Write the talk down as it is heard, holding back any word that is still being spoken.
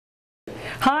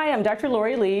Hi, I'm Dr.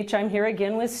 Lori Leach. I'm here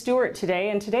again with Stuart today,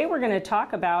 and today we're going to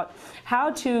talk about how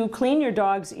to clean your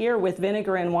dog's ear with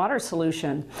vinegar and water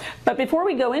solution. But before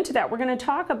we go into that, we're going to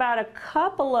talk about a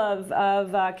couple of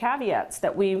caveats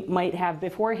that we might have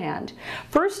beforehand.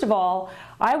 First of all,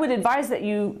 I would advise that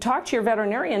you talk to your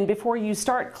veterinarian before you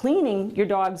start cleaning your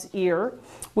dog's ear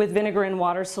with vinegar and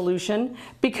water solution,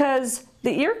 because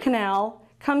the ear canal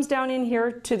comes down in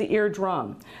here to the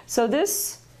eardrum. So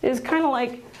this is kind of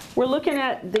like we're looking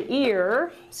at the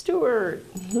ear. Stuart,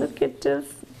 look at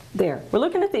there. We're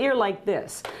looking at the ear like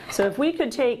this. So if we could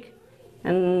take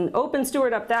and open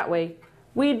Stuart up that way,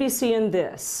 we'd be seeing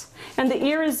this. And the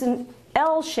ear is an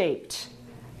L-shaped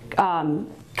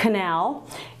canal.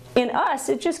 In us,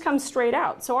 it just comes straight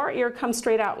out. So our ear comes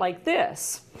straight out like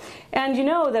this. And you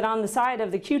know that on the side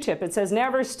of the Q-tip it says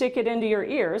never stick it into your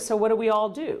ear. So what do we all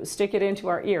do? Stick it into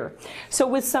our ear. So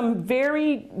with some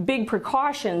very big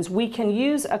precautions, we can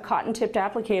use a cotton-tipped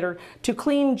applicator to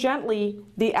clean gently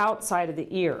the outside of the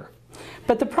ear.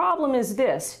 But the problem is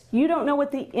this: you don't know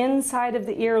what the inside of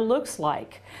the ear looks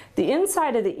like. The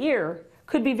inside of the ear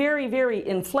could be very, very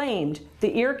inflamed.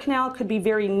 The ear canal could be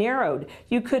very narrowed.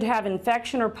 You could have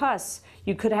infection or pus.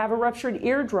 You could have a ruptured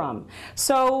eardrum.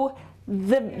 So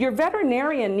your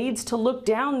veterinarian needs to look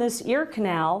down this ear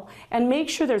canal and make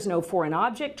sure there's no foreign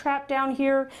object trapped down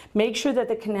here, make sure that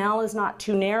the canal is not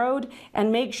too narrowed,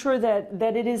 and make sure that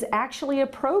it is actually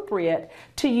appropriate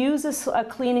to use a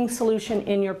cleaning solution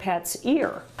in your pet's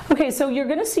ear. Okay, so you're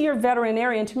going to see your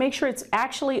veterinarian to make sure it's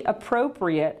actually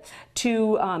appropriate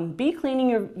to be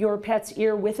cleaning your pet's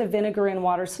ear with a vinegar and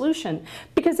water solution.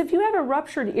 Because if you have a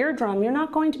ruptured eardrum, you're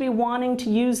not going to be wanting to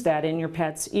use that in your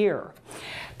pet's ear.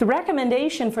 The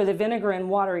recommendation for the vinegar and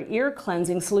water ear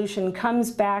cleansing solution comes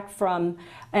back from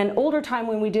an older time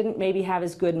when we didn't maybe have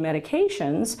as good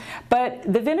medications, but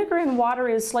the vinegar and water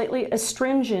is slightly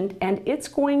astringent, and it's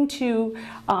going to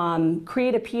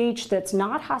create a pH that's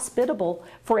not hospitable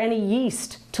for any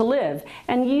yeast to live.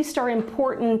 And yeast are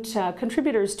important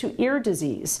contributors to ear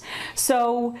disease.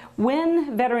 So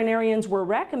when veterinarians were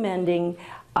recommending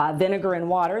vinegar and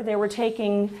water, they were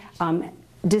taking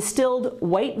distilled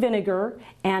white vinegar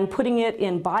and putting it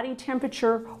in body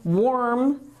temperature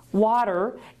warm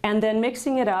water and then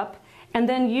mixing it up and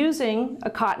then using a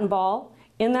cotton ball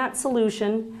in that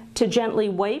solution to gently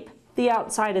wipe the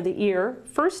outside of the ear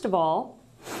first of all,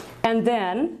 and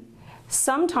then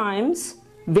sometimes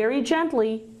very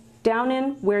gently down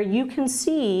in where you can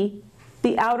see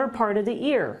the outer part of the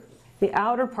ear, the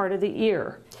outer part of the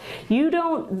ear. You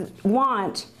don't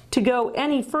want to go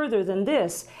any further than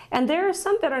this, and there are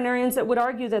some veterinarians that would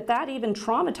argue that that even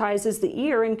traumatizes the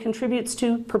ear and contributes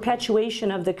to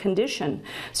perpetuation of the condition.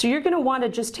 So you're going to want to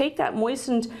just take that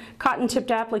moistened cotton-tipped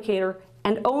applicator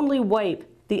and only wipe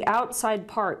the outside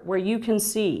part where you can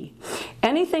see.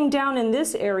 Anything down in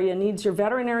this area needs your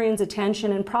veterinarian's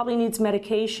attention and probably needs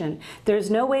medication. There's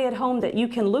no way at home that you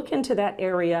can look into that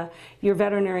area. Your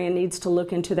veterinarian needs to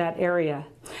look into that area.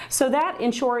 So that,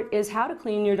 in short, is how to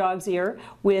clean your dog's ear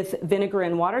with vinegar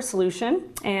and water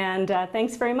solution. And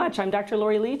thanks very much. I'm Dr.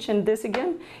 Lori Leach, and this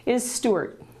again is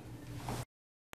Stuart.